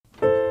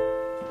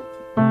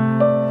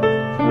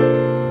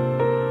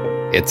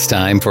It's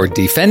time for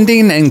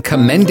Defending and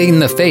Commending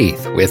the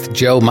Faith with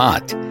Joe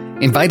Mott,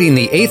 inviting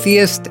the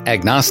atheist,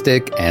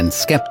 agnostic, and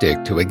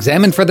skeptic to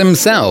examine for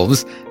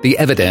themselves the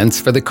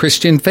evidence for the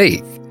Christian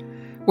faith.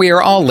 We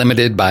are all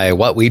limited by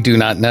what we do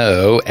not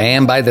know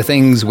and by the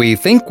things we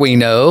think we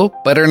know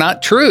but are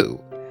not true.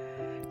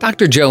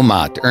 Dr. Joe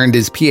Mott earned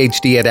his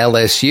PhD at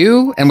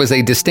LSU and was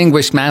a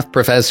distinguished math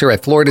professor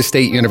at Florida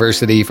State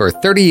University for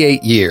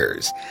 38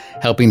 years,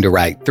 helping to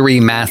write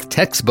 3 math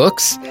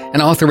textbooks and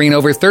authoring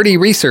over 30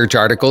 research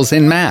articles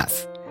in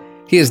math.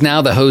 He is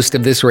now the host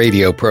of this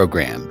radio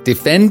program,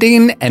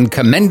 Defending and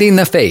Commending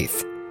the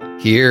Faith.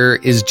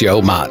 Here is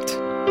Joe Mott.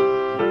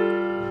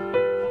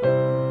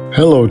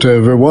 Hello to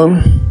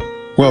everyone.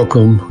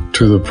 Welcome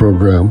to the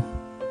program.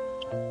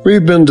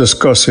 We've been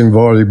discussing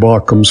Voddie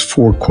Baucham's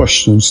 4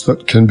 questions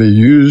that can be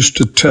used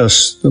to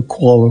test the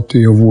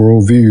quality of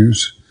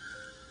worldviews.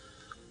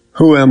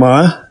 Who am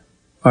I?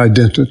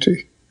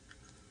 Identity.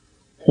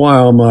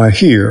 Why am I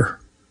here?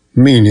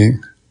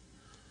 Meaning.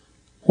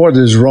 What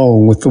is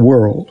wrong with the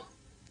world?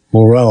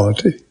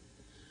 Morality.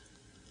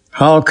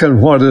 How can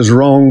what is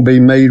wrong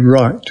be made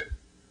right?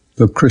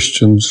 The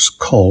Christian's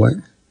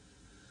calling.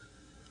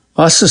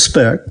 I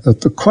suspect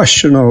that the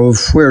question of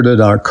where did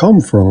I come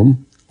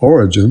from,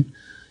 origin,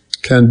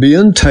 can be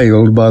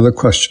entailed by the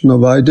question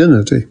of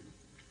identity.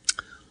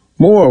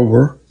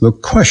 Moreover, the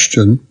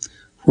question,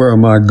 where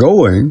am I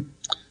going,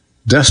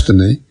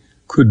 destiny,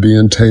 could be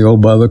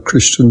entailed by the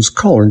Christian's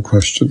calling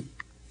question.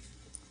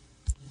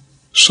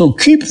 So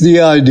keep the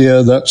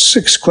idea that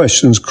 6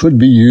 questions could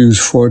be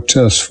used for a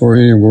test for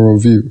any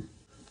worldview.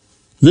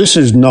 This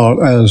is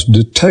not as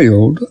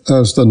detailed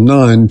as the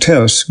 9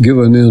 tests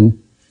given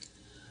in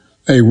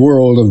A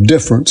World of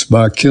Difference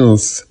by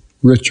Kenneth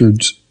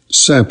Richard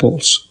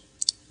Samples.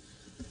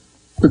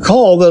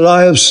 Recall that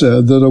I have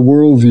said that a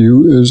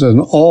worldview is an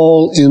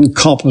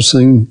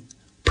all-encompassing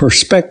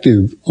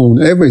perspective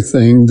on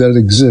everything that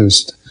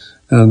exists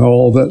and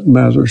all that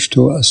matters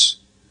to us.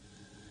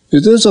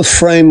 It is a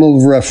frame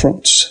of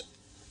reference,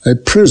 a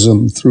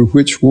prism through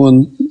which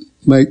one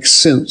makes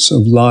sense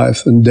of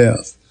life and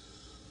death,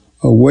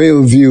 a way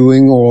of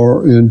viewing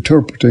or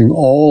interpreting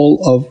all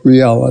of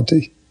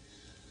reality,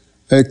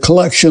 a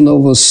collection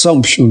of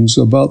assumptions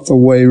about the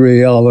way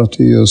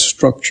reality is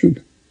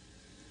structured.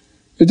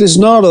 It is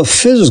not a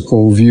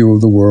physical view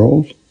of the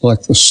world,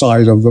 like the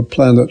sight of the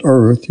planet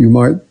Earth you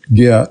might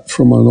get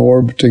from an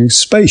orbiting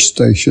space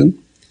station.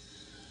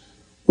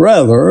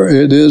 Rather,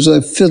 it is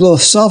a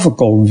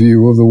philosophical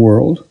view of the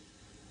world,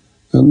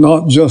 and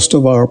not just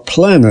of our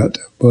planet,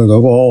 but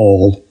of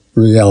all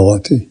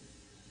reality.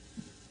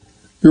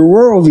 Your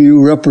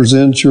worldview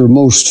represents your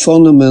most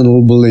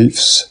fundamental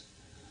beliefs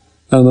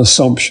and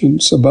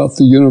assumptions about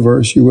the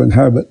universe you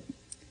inhabit.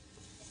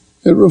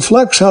 It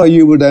reflects how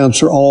you would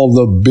answer all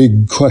the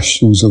big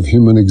questions of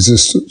human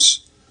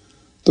existence,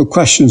 the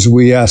questions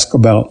we ask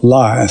about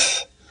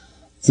life,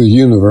 the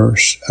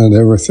universe, and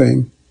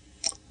everything.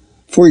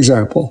 For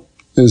example,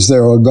 is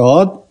there a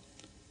God?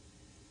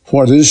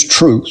 What is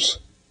truth?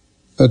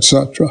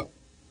 Etc.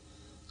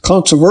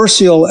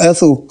 Controversial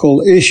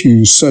ethical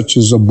issues such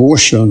as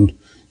abortion,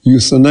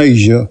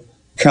 euthanasia,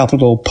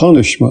 capital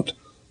punishment,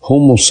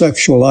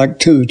 homosexual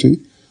activity,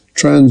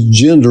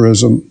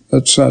 transgenderism,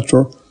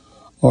 etc.,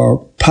 are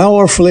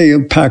powerfully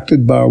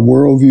impacted by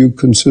worldview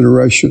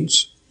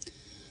considerations.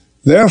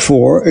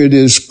 Therefore, it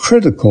is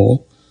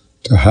critical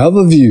to have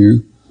a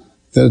view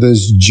that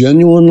is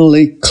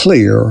genuinely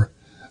clear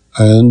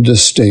and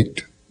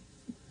distinct.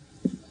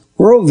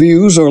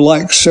 Worldviews are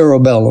like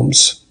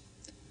cerebellums.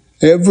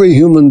 Every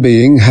human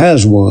being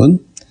has one,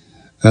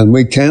 and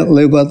we can't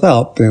live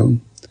without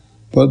them,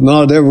 but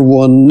not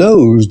everyone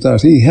knows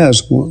that he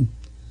has one.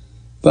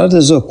 That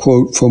is a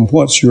quote from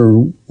What's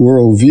Your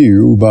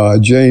Worldview by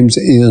James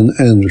N.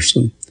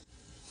 Anderson.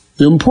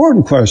 The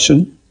important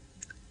question,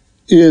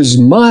 is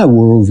my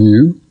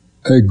worldview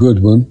a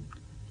good one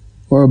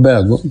or a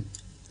bad one?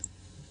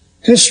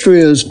 History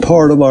is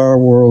part of our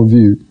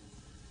worldview.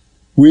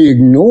 We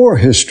ignore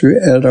history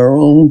at our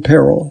own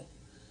peril.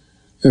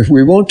 If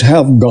we want to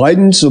have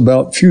guidance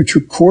about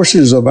future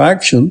courses of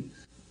action,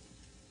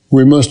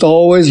 we must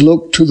always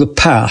look to the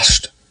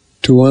past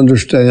to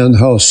understand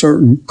how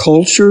certain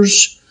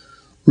cultures,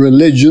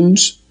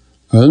 religions,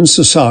 and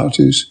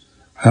societies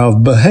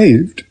have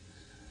behaved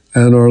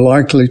and are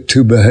likely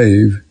to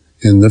behave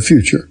in the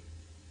future.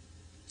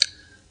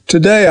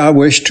 Today, I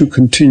wish to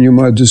continue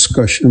my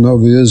discussion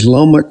of the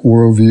Islamic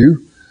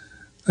worldview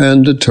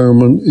and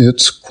determine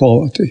its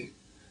quality.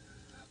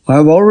 I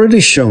have already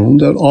shown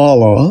that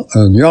Allah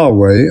and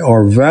Yahweh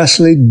are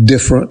vastly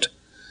different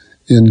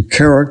in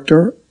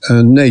character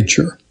and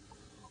nature.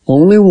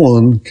 Only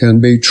one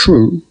can be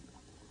true.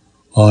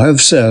 I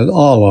have said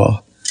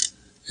Allah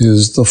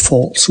is the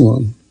false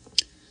one.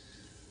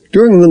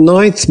 During the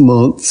 9th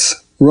month,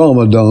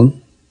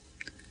 Ramadan,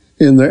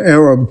 in the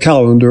Arab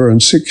calendar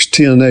in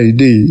 610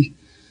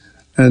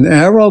 AD, an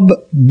Arab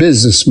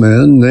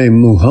businessman named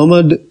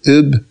Muhammad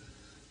ibn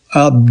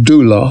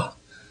Abdullah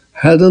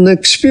had an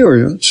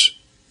experience,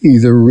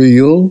 either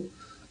real,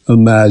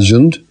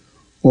 imagined,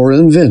 or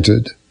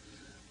invented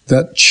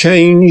that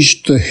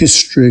changed the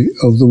history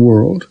of the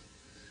world.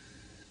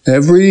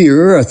 Every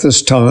year at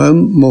this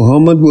time,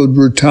 Muhammad would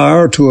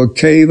retire to a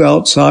cave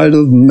outside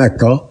of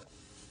Mecca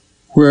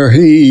where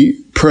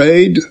he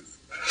prayed,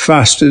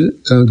 fasted,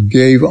 and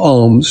gave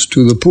alms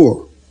to the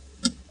poor.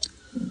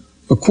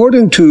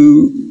 According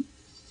to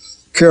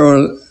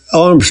Karen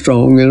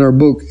Armstrong in her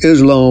book,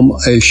 Islam,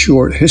 A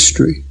Short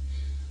History,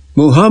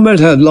 Muhammad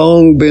had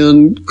long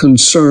been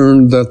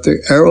concerned that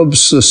the Arab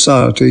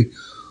society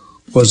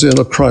was in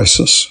a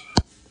crisis.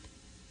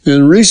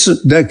 In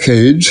recent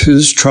decades,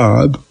 his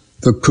tribe,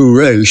 the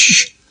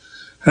Quraysh,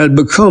 had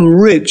become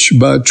rich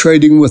by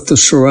trading with the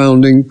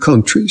surrounding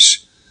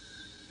countries.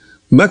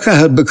 Mecca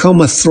had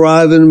become a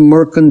thriving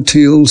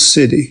mercantile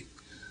city.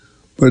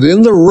 But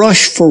in the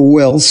rush for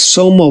wealth,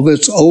 some of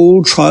its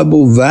old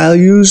tribal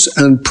values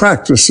and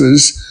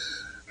practices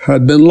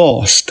had been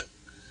lost.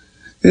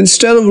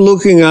 Instead of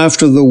looking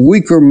after the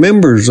weaker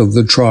members of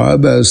the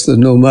tribe as the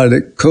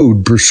nomadic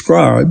code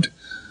prescribed,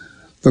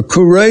 the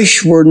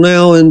Quraysh were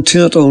now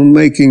intent on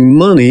making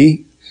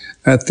money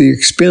at the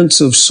expense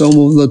of some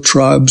of the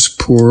tribe's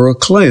poorer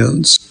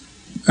clans.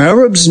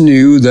 Arabs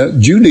knew that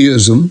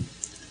Judaism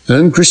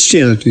and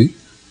Christianity,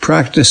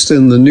 practiced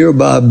in the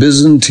nearby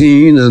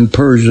Byzantine and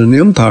Persian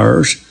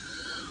empires,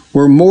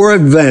 were more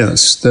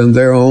advanced than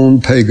their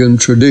own pagan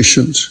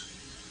traditions.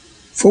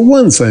 For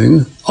one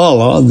thing,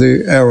 Allah,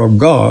 the Arab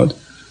God,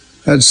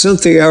 had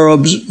sent the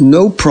Arabs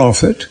no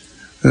prophet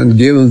and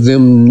given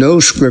them no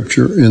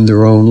scripture in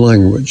their own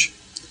language.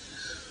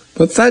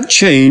 But that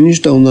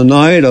changed on the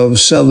night of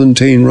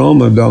 17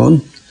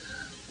 Ramadan,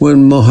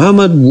 when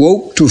Muhammad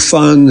woke to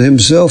find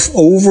himself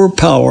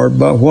overpowered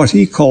by what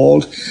he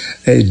called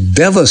a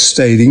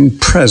devastating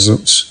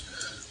presence,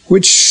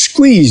 which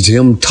squeezed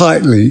him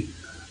tightly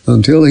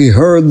until he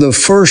heard the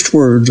first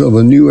words of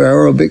a new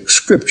Arabic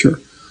scripture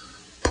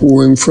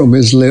pouring from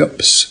his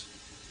lips.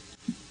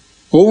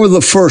 Over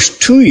the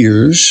first 2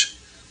 years,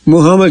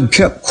 Muhammad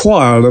kept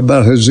quiet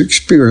about his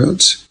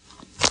experience,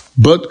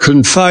 but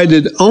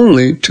confided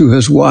only to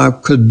his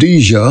wife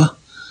Khadijah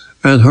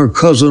and her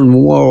cousin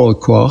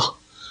Waraqah,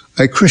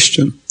 a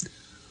Christian.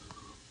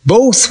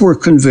 Both were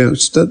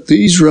convinced that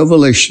these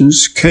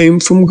revelations came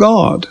from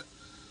God,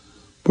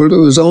 but it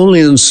was only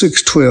in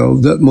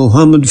 612 that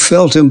Muhammad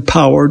felt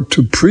empowered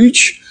to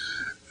preach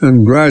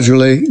and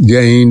gradually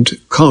gained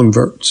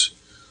converts.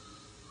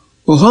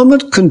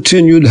 Muhammad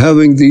continued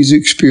having these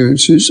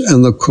experiences,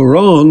 and the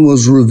Quran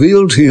was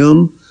revealed to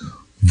him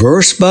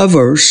verse by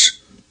verse,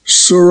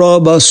 surah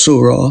by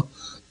surah,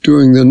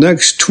 during the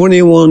next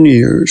 21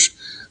 years,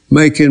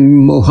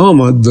 making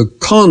Muhammad the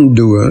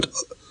conduit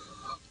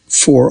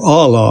for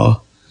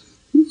Allah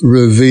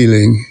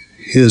revealing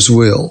his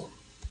will.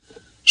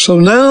 So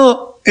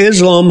now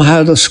Islam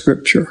had a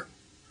scripture.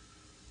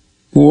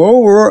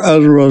 Moreover,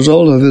 as a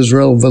result of his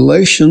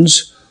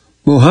revelations,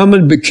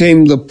 Muhammad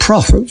became the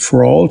prophet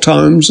for all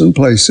times and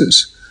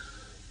places,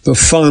 the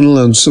final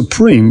and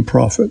supreme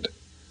prophet.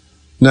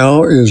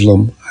 Now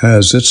Islam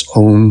has its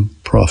own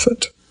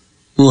prophet.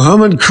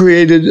 Muhammad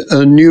created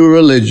a new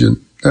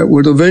religion that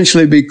would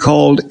eventually be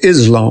called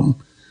Islam,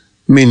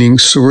 meaning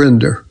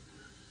surrender.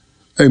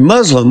 A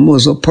Muslim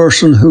was a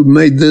person who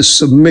made this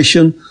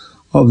submission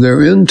of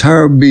their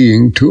entire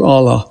being to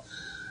Allah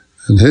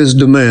and his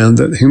demand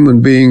that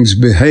human beings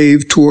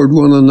behave toward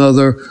one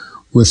another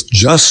with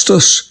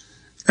justice,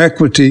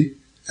 equity,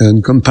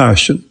 and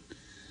compassion.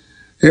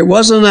 It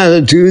was an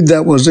attitude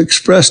that was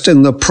expressed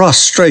in the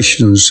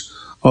prostrations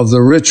of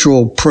the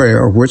ritual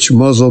prayer, which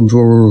Muslims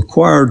were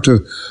required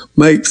to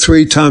make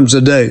 3 times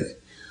a day.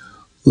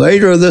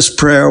 Later, this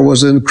prayer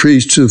was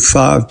increased to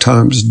 5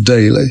 times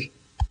daily.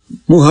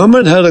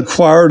 Muhammad had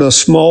acquired a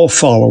small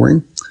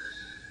following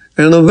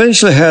and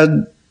eventually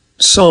had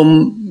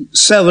some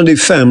 70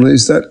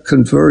 families that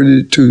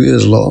converted to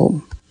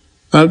Islam.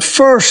 At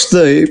first,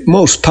 the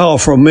most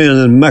powerful men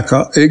in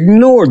Mecca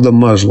ignored the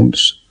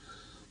Muslims,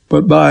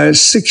 but by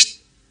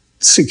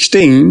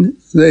 16,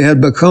 they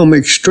had become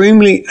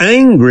extremely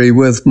angry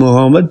with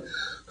Muhammad,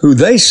 who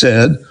they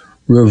said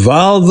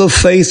reviled the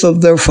faith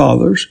of their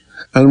fathers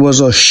and was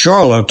a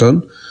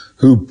charlatan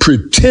who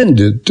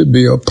pretended to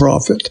be a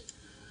prophet.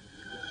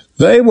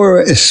 They were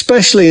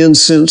especially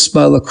incensed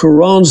by the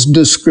Quran's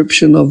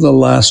description of the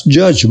Last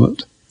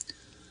Judgment.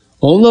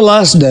 On the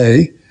last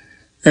day,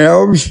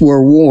 Arabs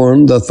were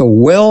warned that the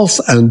wealth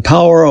and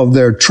power of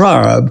their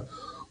tribe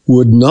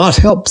would not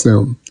help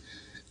them.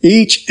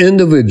 Each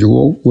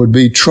individual would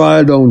be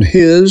tried on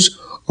his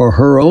or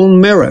her own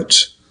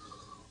merits.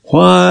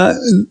 Why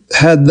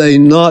had they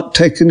not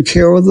taken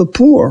care of the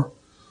poor?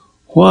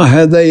 Why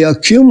had they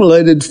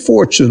accumulated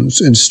fortunes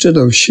instead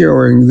of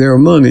sharing their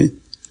money?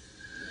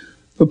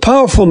 The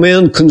powerful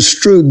men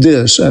construed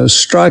this as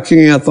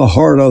striking at the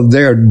heart of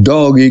their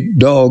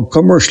dog-eat-dog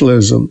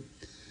commercialism,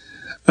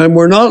 and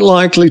were not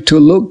likely to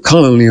look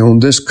kindly on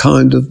this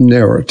kind of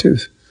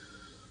narrative.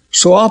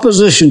 So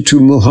opposition to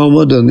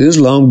Muhammad and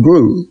Islam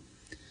grew.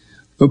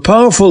 The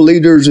powerful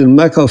leaders in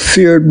Mecca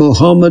feared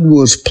Muhammad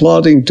was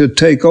plotting to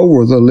take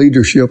over the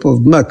leadership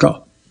of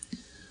Mecca.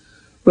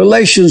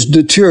 Relations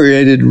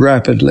deteriorated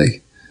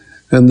rapidly,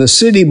 and the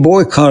city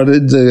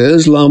boycotted the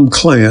Islam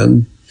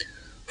clan,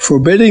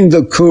 forbidding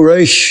the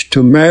Quraysh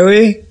to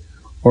marry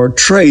or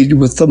trade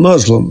with the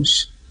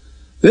Muslims.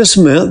 This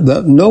meant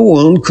that no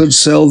one could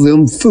sell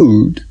them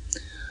food.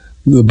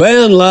 The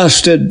ban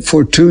lasted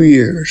for 2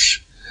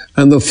 years,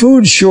 and the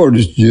food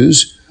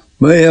shortages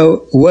may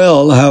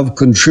well have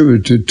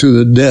contributed to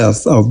the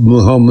death of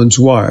Muhammad's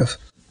wife.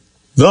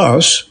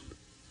 Thus,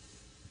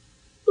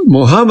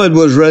 Muhammad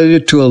was ready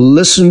to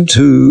listen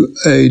to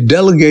a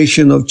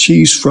delegation of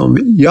chiefs from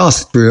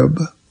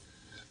Yathrib,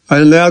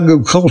 an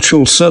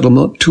agricultural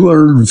settlement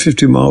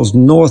 250 miles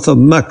north of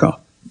Mecca.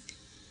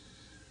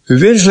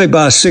 Eventually,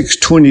 by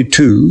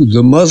 622,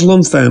 the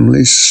Muslim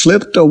families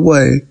slipped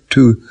away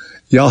to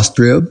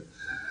Yathrib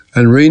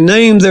and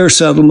renamed their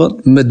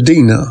settlement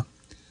Medina.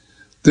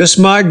 This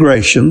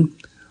migration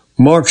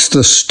marks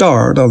the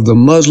start of the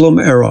Muslim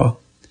era,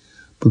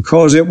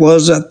 because it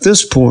was at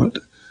this point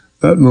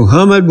that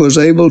Muhammad was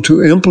able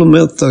to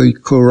implement the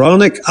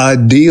Quranic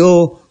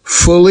ideal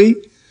fully,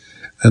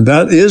 and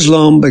that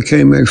Islam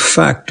became a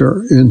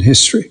factor in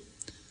history.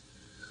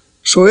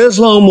 So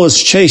Islam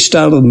was chased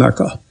out of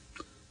Mecca,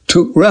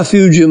 took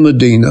refuge in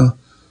Medina,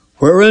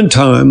 where in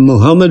time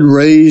Muhammad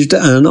raised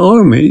an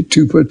army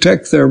to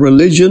protect their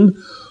religion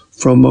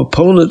from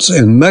opponents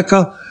in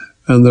Mecca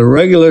and the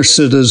regular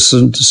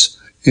citizens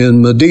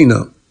in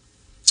Medina.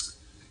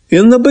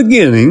 In the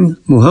beginning,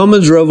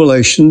 Muhammad's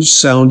revelations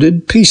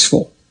sounded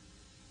peaceful.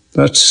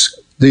 That's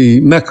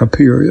the Mecca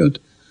period.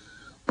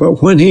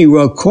 But when he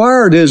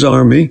acquired his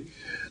army,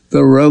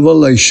 the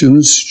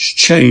revelations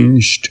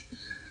changed,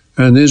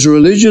 and his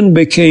religion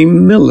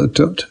became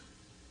militant.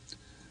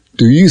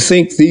 Do you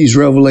think these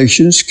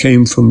revelations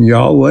came from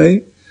Yahweh,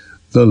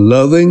 the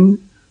loving,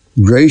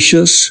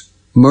 gracious,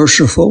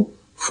 merciful,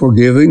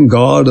 forgiving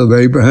God of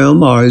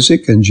Abraham,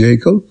 Isaac, and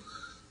Jacob,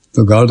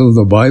 the God of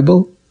the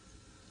Bible?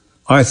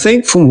 I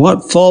think from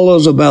what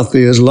follows about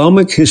the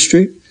Islamic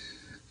history,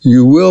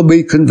 you will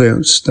be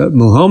convinced that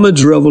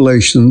Muhammad's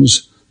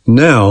revelations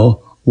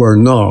now were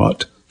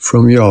not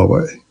from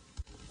Yahweh.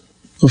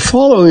 The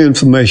following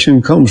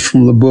information comes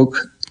from the book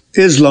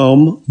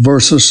Islam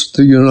versus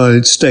the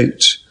United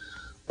States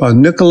by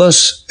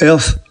Nicholas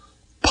F.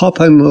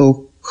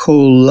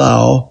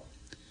 Papanicolau.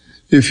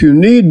 If you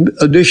need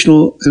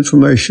additional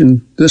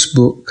information, this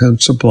book can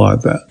supply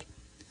that.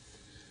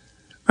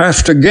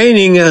 After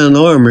gaining an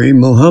army,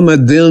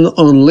 Muhammad then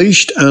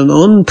unleashed an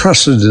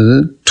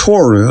unprecedented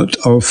torrent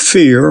of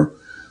fear,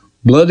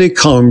 bloody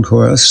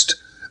conquest,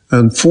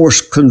 and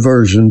forced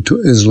conversion to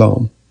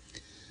Islam.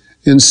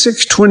 In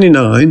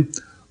 629,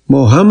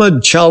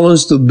 Muhammad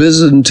challenged the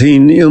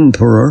Byzantine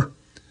emperor.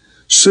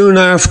 Soon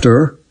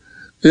after,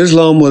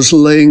 Islam was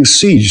laying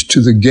siege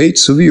to the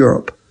gates of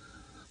Europe,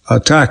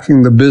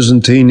 attacking the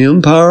Byzantine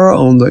Empire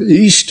on the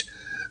east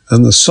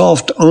and the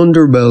soft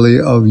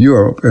underbelly of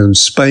Europe in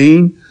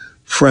Spain,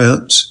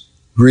 France,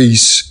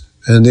 Greece,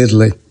 and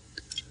Italy.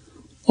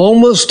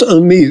 Almost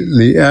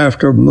immediately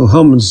after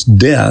Muhammad's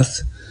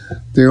death,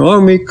 the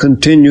army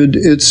continued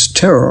its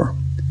terror.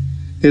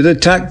 It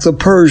attacked the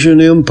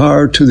Persian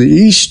Empire to the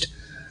east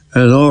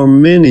and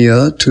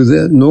Armenia to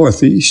the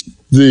northeast.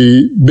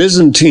 The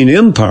Byzantine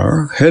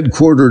Empire,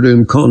 headquartered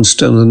in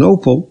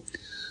Constantinople,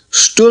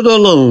 stood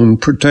alone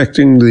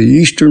protecting the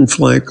eastern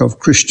flank of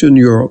Christian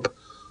Europe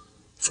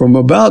from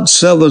about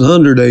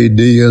 700 AD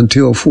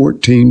until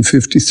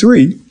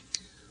 1453,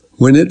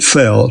 when it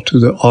fell to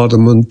the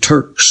Ottoman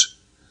Turks.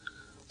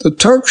 The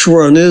Turks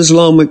were an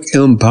Islamic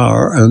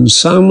empire and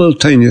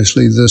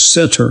simultaneously the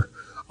center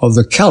of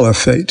the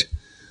Caliphate,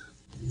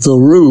 the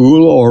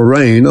rule or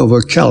reign of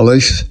a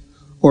caliph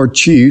or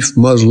chief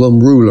Muslim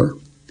ruler.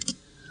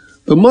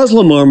 The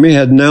Muslim army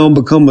had now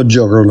become a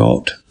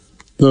juggernaut.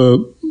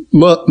 The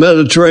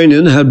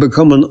Mediterranean had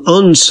become an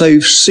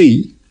unsafe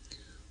sea,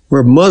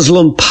 where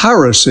Muslim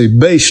piracy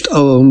based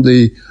on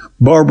the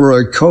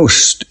Barbary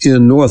coast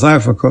in North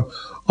Africa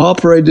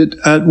operated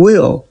at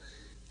will,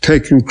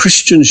 taking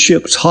Christian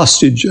ships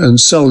hostage and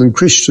selling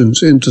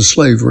Christians into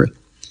slavery.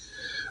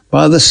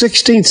 By the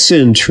 16th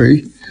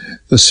century,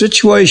 the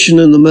situation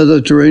in the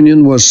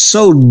Mediterranean was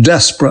so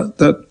desperate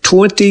that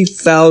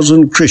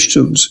 20,000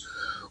 Christians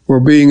were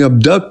being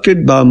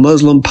abducted by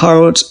Muslim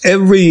pirates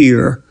every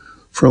year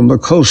from the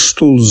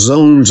coastal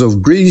zones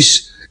of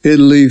Greece,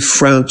 Italy,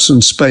 France,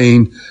 and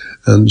Spain,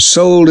 and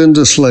sold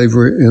into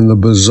slavery in the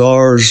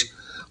bazaars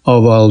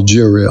of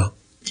Algeria.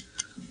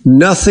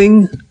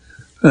 Nothing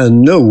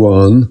and no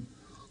one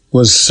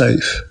was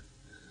safe.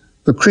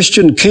 The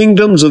Christian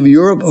kingdoms of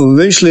Europe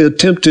eventually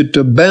attempted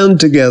to band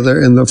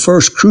together in the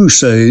First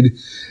Crusade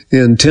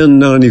in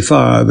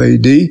 1095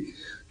 AD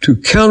to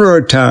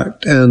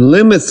counterattack and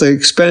limit the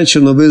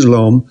expansion of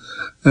Islam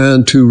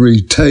and to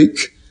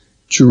retake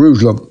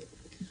Jerusalem.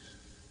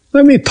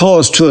 Let me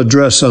pause to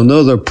address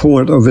another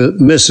point of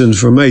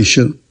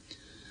misinformation.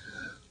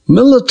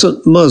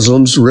 Militant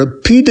Muslims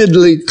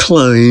repeatedly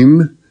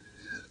claim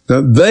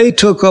that they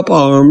took up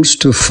arms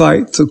to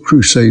fight the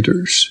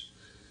Crusaders.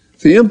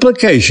 The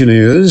implication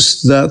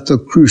is that the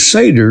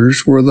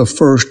Crusaders were the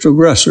first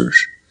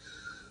aggressors.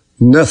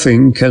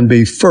 Nothing can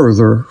be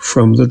further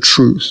from the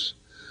truth.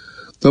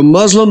 The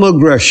Muslim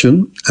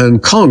aggression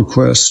and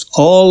conquest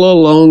all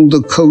along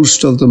the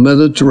coast of the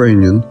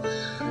Mediterranean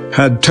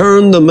had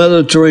turned the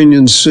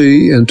Mediterranean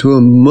Sea into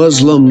a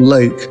Muslim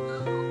lake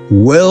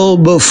well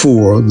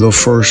before the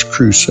First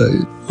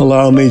Crusade.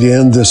 Allow me to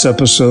end this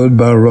episode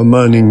by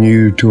reminding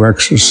you to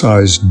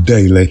exercise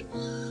daily.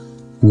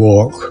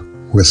 Walk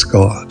with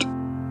God.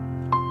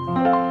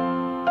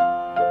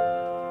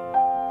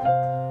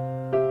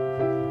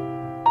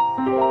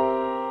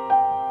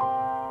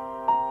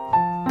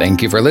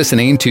 Thank you for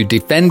listening to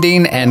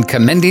Defending and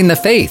Commending the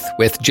Faith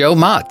with Joe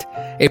Mott,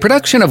 a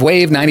production of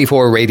Wave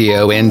 94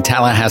 Radio in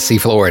Tallahassee,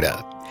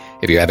 Florida.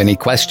 If you have any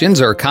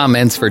questions or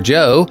comments for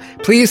Joe,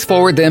 please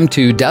forward them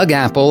to Doug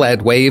Apple at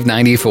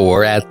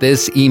Wave94 at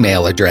this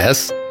email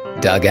address,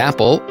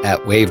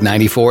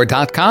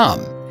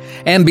 dougapple@wave94.com.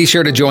 And be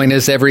sure to join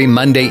us every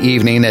Monday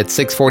evening at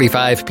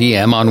 6:45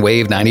 p.m. on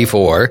Wave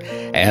 94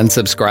 and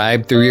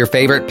subscribe through your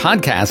favorite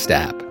podcast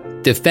app.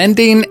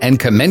 Defending and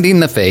Commending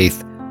the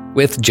Faith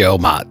with Joe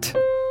Mott.